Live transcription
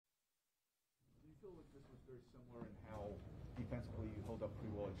very similar in how defensively you hold up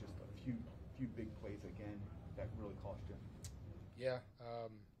pretty well. It's just a few big plays again that really cost you. Yeah, I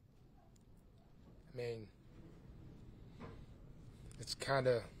mean, it's kind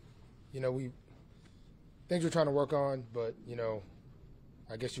of, things we're trying to work on, but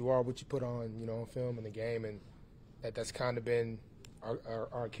I guess you are what you put on, on film in the game, and that's kind of been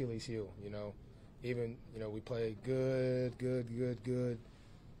our Achilles heel. Even we play good,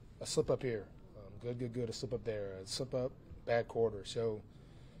 a slip up here, good, a slip up there, a slip up, bad quarter. So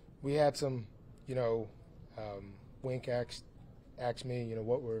we had some, Wink asked me,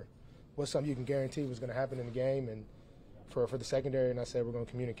 what's something you can guarantee was going to happen in the game, and for the secondary, and I said we're going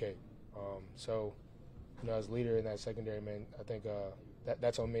to communicate. So, as leader in that secondary, man, I think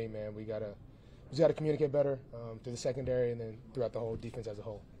that's on me, man. We gotta communicate better through the secondary and then throughout the whole defense as a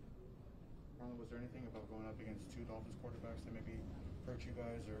whole. Marlon, was there anything about going up against two Dolphins quarterbacks that maybe hurt you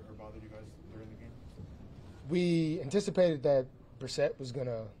guys or bothered you guys during the game? We anticipated that Brissett was going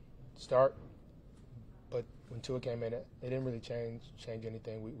to start, but when Tua came in, it didn't really change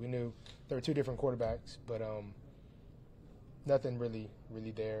anything. We knew there were two different quarterbacks, but nothing really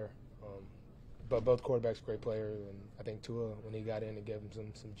there. But both quarterbacks, great players, and I think Tua, when he got in, it gave him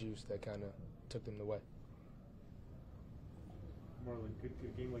some juice that kind of took them away. Marlon, could a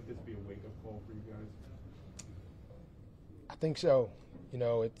game like this be a wake-up call for you guys? I think so.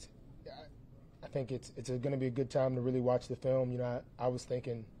 I think it's going to be a good time to really watch the film. I was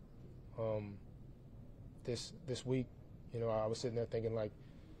thinking this week, I was sitting there thinking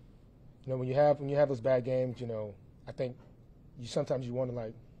when you have those bad games, I think sometimes you want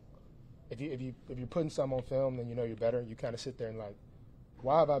to if you're putting something on film, then you're better. You kind of sit there and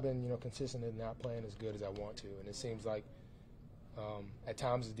why have I been consistent in not playing as good as I want to? And it seems like at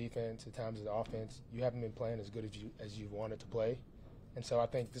times the defense, at times the offense, you haven't been playing as good as you wanted to play. And so I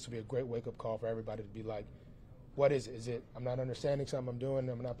think this will be a great wake-up call for everybody to be like, what is it? Is it I'm not understanding something I'm doing,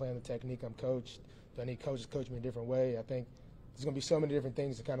 I'm not playing the technique I'm coached? Do I need coaches to coach me a different way? I think there's going to be so many different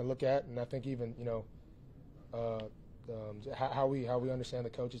things to kind of look at, and I think even, how we understand the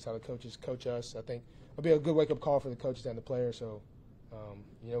coaches, how the coaches coach us. I think it'll be a good wake-up call for the coaches and the players. So,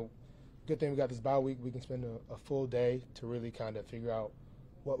 good thing we got this bye week. We can spend a full day to really kind of figure out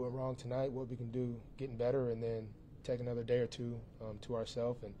what went wrong tonight, what we can do getting better, and then take another day or two to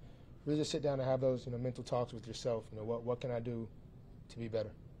ourselves and really just sit down and have those mental talks with yourself. What can I do to be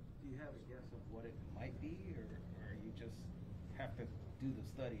better? Do you have a guess of what it might be, or you just have to do the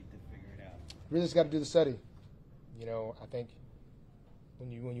study to figure it out? Really just got to do the study. I think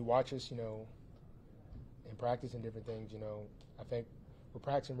when you watch us, in practice and different things, I think we're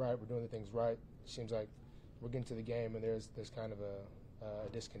practicing right, we're doing the things right. It seems like we're getting to the game and there's kind of a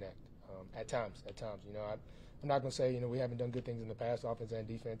disconnect at times. I'm not going to say we haven't done good things in the past, offense and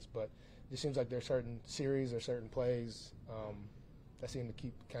defense, but it seems like there's certain series or certain plays that seem to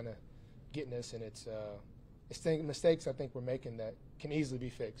keep kind of getting us, and it's mistakes I think we're making that can easily be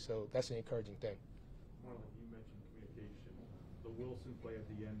fixed. So that's an encouraging thing. Marlon, you mentioned communication. The Wilson play at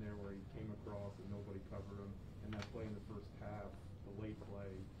the end there where he came across and nobody covered him, and that play in the first half, the late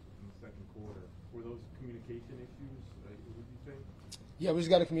play in the second quarter. Were those communication issues, would you say? Yeah, we just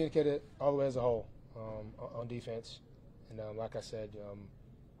got to communicate it all the way as a whole on defense. And like I said,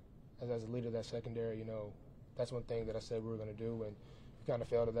 as a leader of that secondary, that's one thing that I said we were going to do, and we kind of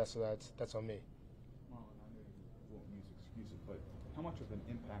failed at that, so that's on me. Marlon, I know you won't use excuses, but how much of an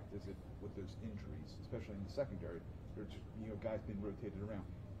impact is it with those injuries, especially in the secondary? There's guys being rotated around.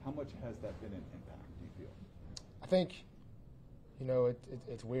 How much has that been an impact, do you feel? I think,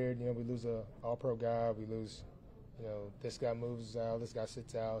 it's weird. We lose a all-pro guy. We lose, this guy moves out, this guy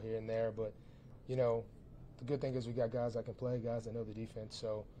sits out here and there. But, the good thing is we got guys that can play, guys that know the defense.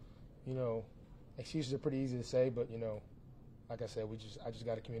 So, excuses are pretty easy to say, but, like I said, I just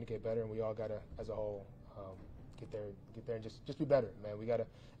got to communicate better, and we all got to, as a whole, get there and just be better, man. We got to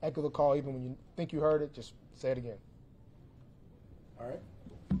echo the call even when you think you heard it. Just say it again. All right.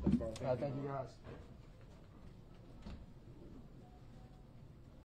 Thanks, Marlon. Thank you, guys.